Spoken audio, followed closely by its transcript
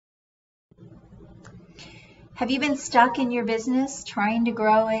Have you been stuck in your business trying to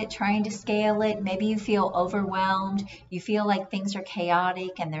grow it, trying to scale it? Maybe you feel overwhelmed. You feel like things are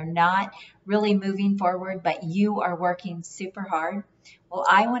chaotic and they're not really moving forward, but you are working super hard. Well,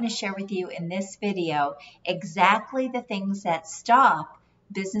 I want to share with you in this video exactly the things that stop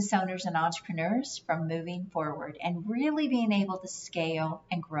business owners and entrepreneurs from moving forward and really being able to scale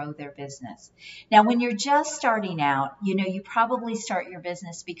and grow their business. Now, when you're just starting out, you probably start your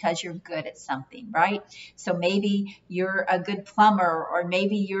business because you're good at something, right? So maybe you're a good plumber, or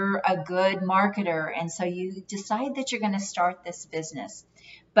maybe you're a good marketer, and so you decide that you're going to start this business.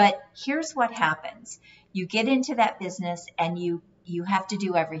 But here's what happens. You get into that business and you have to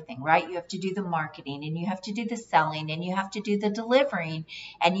do everything, right? You have to do the marketing, and you have to do the selling, and you have to do the delivering,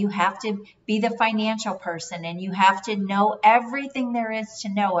 and you have to be the financial person, and you have to know everything there is to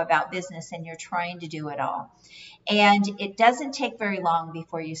know about business, and you're trying to do it all. And it doesn't take very long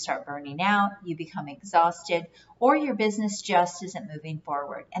before you start burning out, you become exhausted, or your business just isn't moving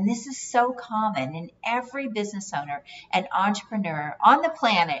forward. And this is so common, and every business owner and entrepreneur on the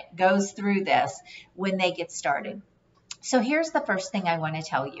planet goes through this when they get started. So here's the first thing I want to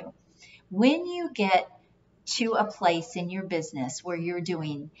tell you. When you get to a place in your business where you're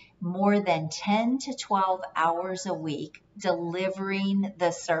doing more than 10 to 12 hours a week delivering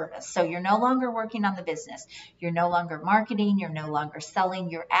the service. So you're no longer working on the business. You're no longer marketing. You're no longer selling.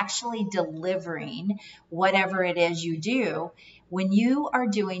 You're actually delivering whatever it is you do. When you are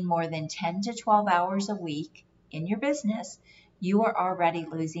doing more than 10 to 12 hours a week in your business, you are already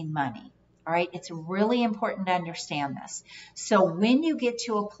losing money. All right, it's really important to understand this. So when you get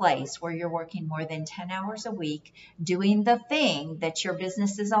to a place where you're working more than 10 hours a week, doing the thing that your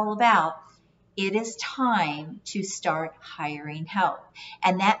business is all about, it is time to start hiring help.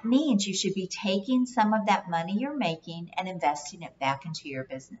 And that means you should be taking some of that money you're making and investing it back into your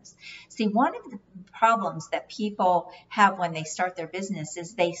business. See, one of the problems that people have when they start their business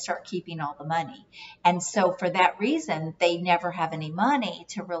is they start keeping all the money. And so for that reason, they never have any money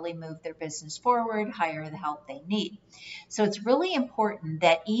to really move their business forward, hire the help they need. So it's really important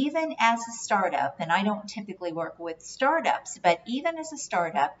that even as a startup, and I don't typically work with startups, but even as a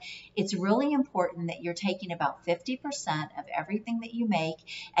startup, it's really important that you're taking about 50% of everything that you make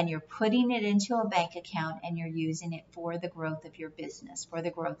and you're putting it into a bank account and you're using it for the growth of your business, for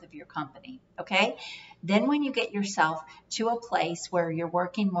the growth of your company, okay? Then when you get yourself to a place where you're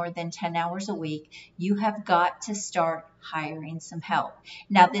working more than 10 hours a week, you have got to start hiring some help.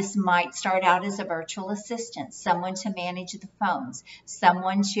 Now, this might start out as a virtual assistant, someone to manage the phones,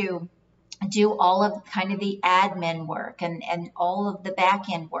 someone to do all of kind of the admin work and all of the back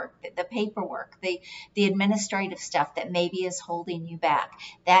end work, the paperwork, the administrative stuff that maybe is holding you back.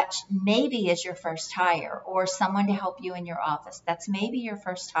 That maybe is your first hire, or someone to help you in your office. That's maybe your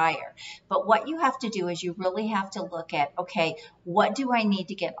first hire. But what you have to do is you really have to look at, okay, what do I need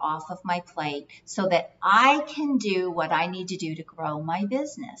to get off of my plate so that I can do what I need to do to grow my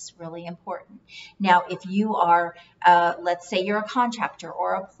business? Really important. Now, if you are, let's say you're a contractor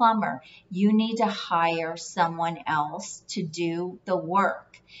or a plumber, you need to hire someone else to do the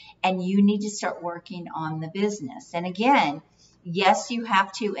work, and you need to start working on the business. And again, yes, you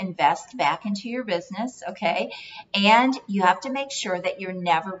have to invest back into your business, okay? And you have to make sure that you're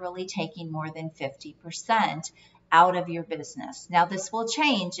never really taking more than 50% out of your business. Now, this will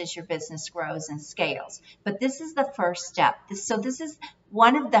change as your business grows and scales, but this is the first step. So this is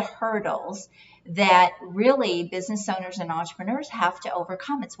one of the hurdles that really business owners and entrepreneurs have to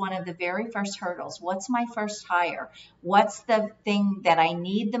overcome. It's one of the very first hurdles. What's my first hire? What's the thing that I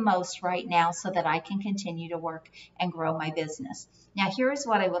need the most right now so that I can continue to work and grow my business? Now, here's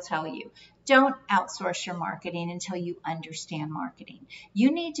what I will tell you. Don't outsource your marketing until you understand marketing.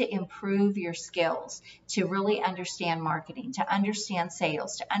 You need to improve your skills to really understand marketing, to understand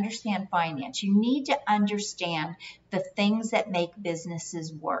sales, to understand finance. You need to understand the things that make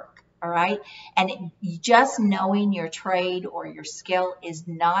businesses work. All right. And just knowing your trade or your skill is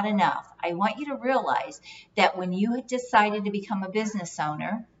not enough. I want you to realize that when you had decided to become a business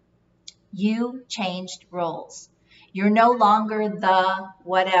owner, you changed roles. You're no longer the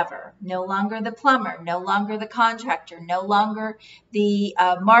whatever, no longer the plumber, no longer the contractor, no longer the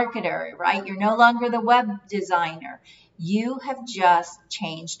marketer, right? You're no longer the web designer. You have just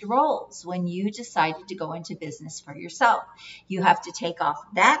changed roles when you decided to go into business for yourself. You have to take off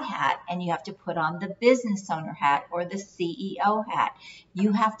that hat and you have to put on the business owner hat or the CEO hat.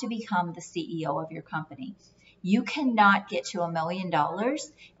 You have to become the CEO of your company. You cannot get to $1 million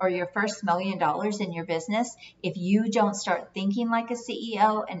or your first $1 million in your business if you don't start thinking like a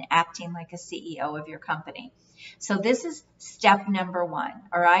CEO and acting like a CEO of your company. So this is step number one,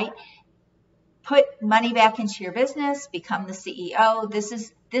 all right? put money back into your business, become the CEO.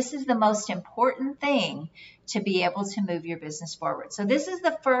 This is the most important thing to be able to move your business forward. So this is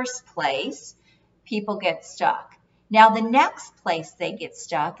the first place people get stuck. Now, the next place they get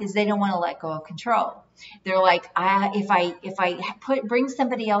stuck is they don't want to let go of control. They're like, if I bring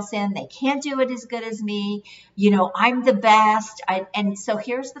somebody else in, they can't do it as good as me. I'm the best. And so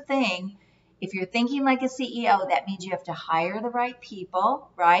here's the thing. If you're thinking like a CEO, that means you have to hire the right people,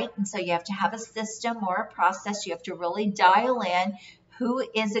 right? And so you have to have a system or a process. You have to really dial in who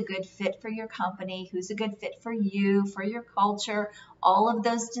is a good fit for your company, who's a good fit for you, for your culture, all of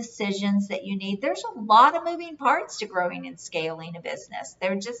those decisions that you need. There's a lot of moving parts to growing and scaling a business.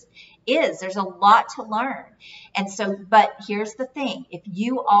 There just is. There's a lot to learn. And so, but here's the thing. If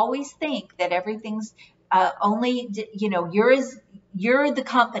you always think that everything's you're the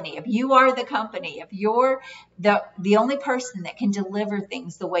company, if you are the company, if you're the only person that can deliver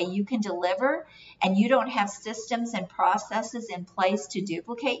things the way you can deliver, and you don't have systems and processes in place to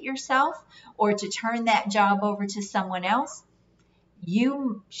duplicate yourself or to turn that job over to someone else,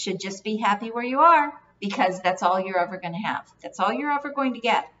 you should just be happy where you are, because that's all you're ever going to have. That's all you're ever going to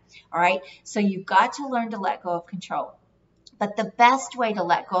get. All right. So you've got to learn to let go of control. But the best way to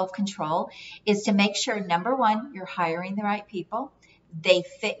let go of control is to make sure, number one, you're hiring the right people. They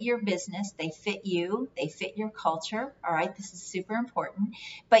fit your business, they fit you, they fit your culture. All right, this is super important.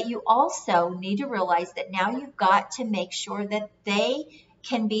 But you also need to realize that now you've got to make sure that they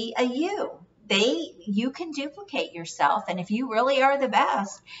can be a you. You can duplicate yourself. And if you really are the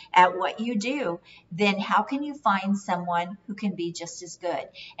best at what you do, then how can you find someone who can be just as good?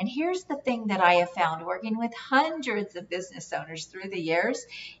 And here's the thing that I have found working with hundreds of business owners through the years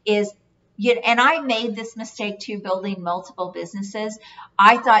is, and I made this mistake too, building multiple businesses.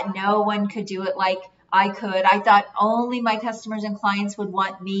 I thought no one could do it like I could. I thought only my customers and clients would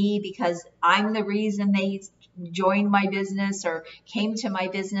want me because I'm the reason they joined my business or came to my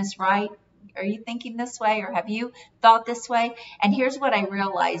business, right? Are you thinking this way, or have you thought this way? And here's what I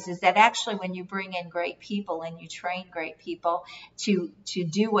realized is that actually when you bring in great people and you train great people to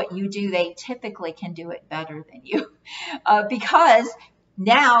do what you do, they typically can do it better than you because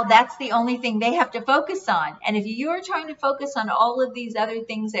now that's the only thing they have to focus on. And if you're trying to focus on all of these other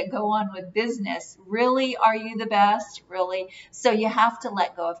things that go on with business, really, are you the best? Really? So you have to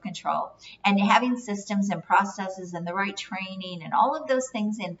let go of control. And having systems and processes and the right training and all of those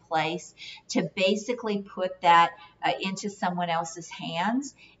things in place to basically put that into someone else's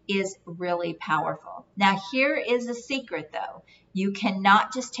hands is really powerful. Now, here is a secret, though. You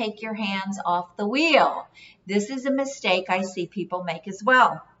cannot just take your hands off the wheel. This is a mistake I see people make as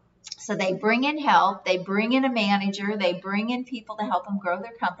well. So they bring in help, they bring in a manager, they bring in people to help them grow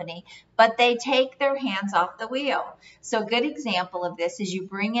their company, but they take their hands off the wheel. So a good example of this is you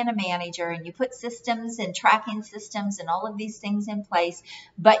bring in a manager and you put systems and tracking systems and all of these things in place,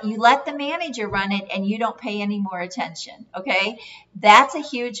 but you let the manager run it and you don't pay any more attention, okay? That's a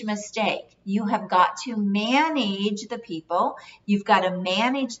huge mistake. You have got to manage the people. You've got to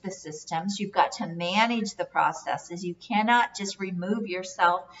manage the systems. You've got to manage the processes. You cannot just remove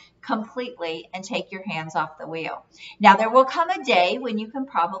yourself completely and take your hands off the wheel. Now, there will come a day when you can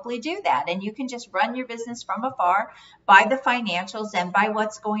probably do that, and you can just run your business from afar by the financials and by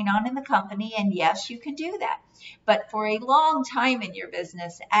what's going on in the company, and yes, you can do that. But for a long time in your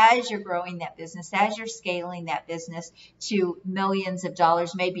business, as you're growing that business, as you're scaling that business to millions of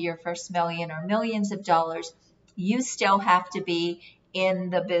dollars, maybe your first million or millions of dollars, you still have to be in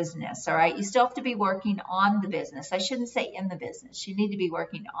the business, all right? You still have to be working on the business. I shouldn't say in the business. You need to be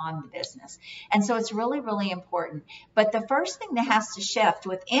working on the business. And so it's really, really important. But the first thing that has to shift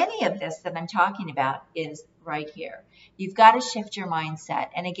with any of this that I'm talking about is right here. You've got to shift your mindset.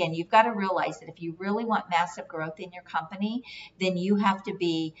 And again, you've got to realize that if you really want massive growth in your company, then you have to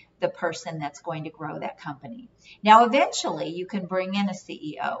be the person that's going to grow that company. Now, eventually you can bring in a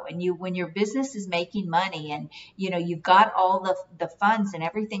CEO, and when your business is making money and you've got all the funds and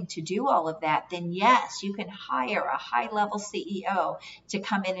everything to do all of that, then yes, you can hire a high-level CEO to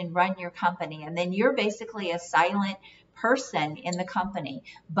come in and run your company. And then you're basically a silent person in the company,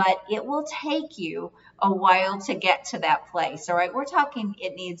 but it will take you a while to get to that place. All right, we're talking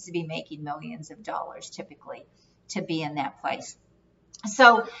it needs to be making millions of dollars typically to be in that place.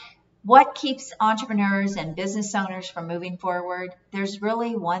 So what keeps entrepreneurs and business owners from moving forward? There's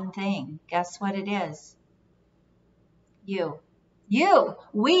really one thing. Guess what it is? You.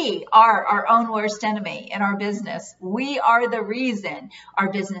 We are our own worst enemy in our business. We are the reason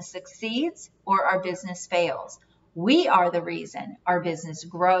our business succeeds or our business fails. We are the reason our business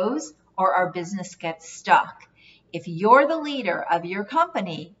grows or our business gets stuck. If you're the leader of your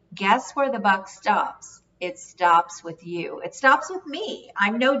company, guess where the buck stops? It stops with you. It stops with me.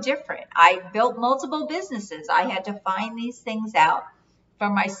 I'm no different. I built multiple businesses. I had to find these things out for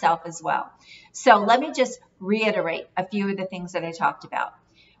myself as well. So let me just reiterate a few of the things that I talked about.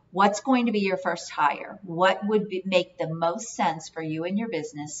 What's going to be your first hire? What would make the most sense for you and your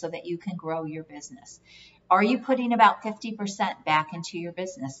business so that you can grow your business? Are you putting about 50% back into your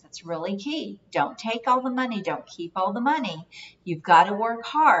business? That's really key. Don't take all the money. Don't keep all the money. You've got to work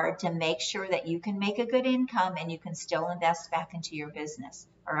hard to make sure that you can make a good income and you can still invest back into your business.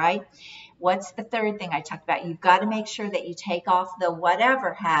 All right. What's the third thing I talked about? You've got to make sure that you take off the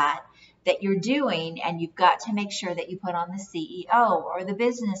whatever hat that you're doing, and you've got to make sure that you put on the CEO or the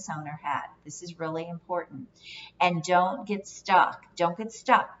business owner hat. This is really important. And don't get stuck. Don't get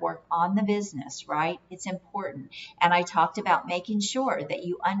stuck. Work on the business, right? It's important. And I talked about making sure that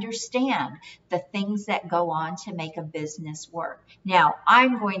you understand the things that go on to make a business work. Now,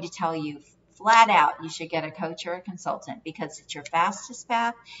 I'm going to tell you flat out, you should get a coach or a consultant because it's your fastest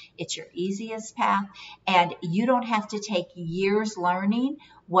path, it's your easiest path, and you don't have to take years learning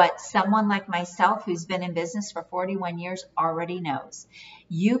what someone like myself who's been in business for 41 years already knows.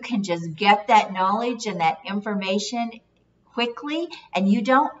 You can just get that knowledge and that information quickly, and you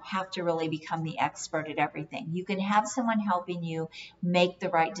don't have to really become the expert at everything. You can have someone helping you make the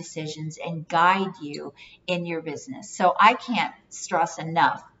right decisions and guide you in your business. So I can't stress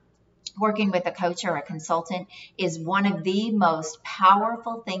enough, working with a coach or a consultant is one of the most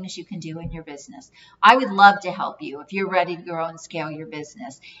powerful things you can do in your business. I would love to help you if you're ready to grow and scale your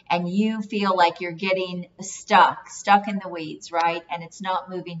business and you feel like you're getting stuck in the weeds, right? And it's not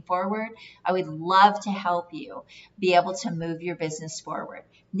moving forward. I would love to help you be able to move your business forward.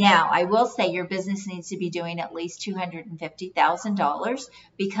 Now, I will say your business needs to be doing at least $250,000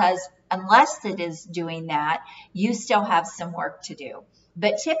 because unless it is doing that, you still have some work to do.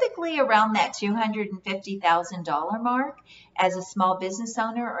 But typically around that $250,000 mark as a small business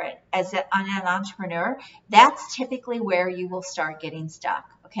owner or as an entrepreneur, that's typically where you will start getting stuck.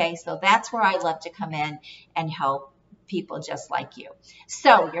 Okay, so that's where I love to come in and help people just like you.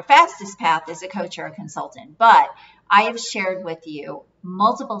 So your fastest path is a coach or a consultant, but I have shared with you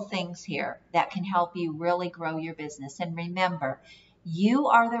multiple things here that can help you really grow your business. And remember, you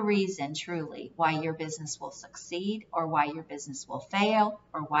are the reason truly why your business will succeed or why your business will fail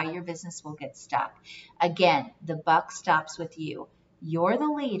or why your business will get stuck. Again, the buck stops with you. You're the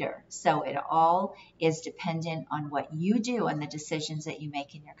leader, so it all is dependent on what you do and the decisions that you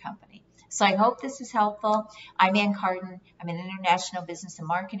make in your company. So I hope this is helpful. I'm Ann Carden. I'm an international business and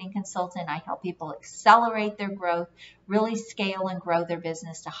marketing consultant. I help people accelerate their growth, really scale and grow their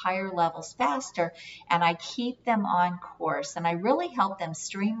business to higher levels faster, and I keep them on course. And I really help them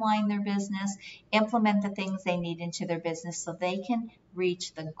streamline their business, implement the things they need into their business so they can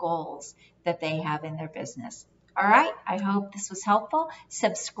reach the goals that they have in their business. All right, I hope this was helpful.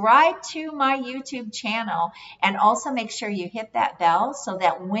 Subscribe to my YouTube channel and also make sure you hit that bell so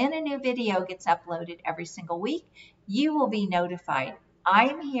that when a new video gets uploaded every single week, you will be notified.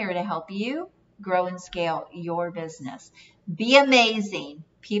 I'm here to help you grow and scale your business. Be amazing.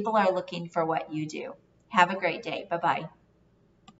 People are looking for what you do. Have a great day. Bye-bye.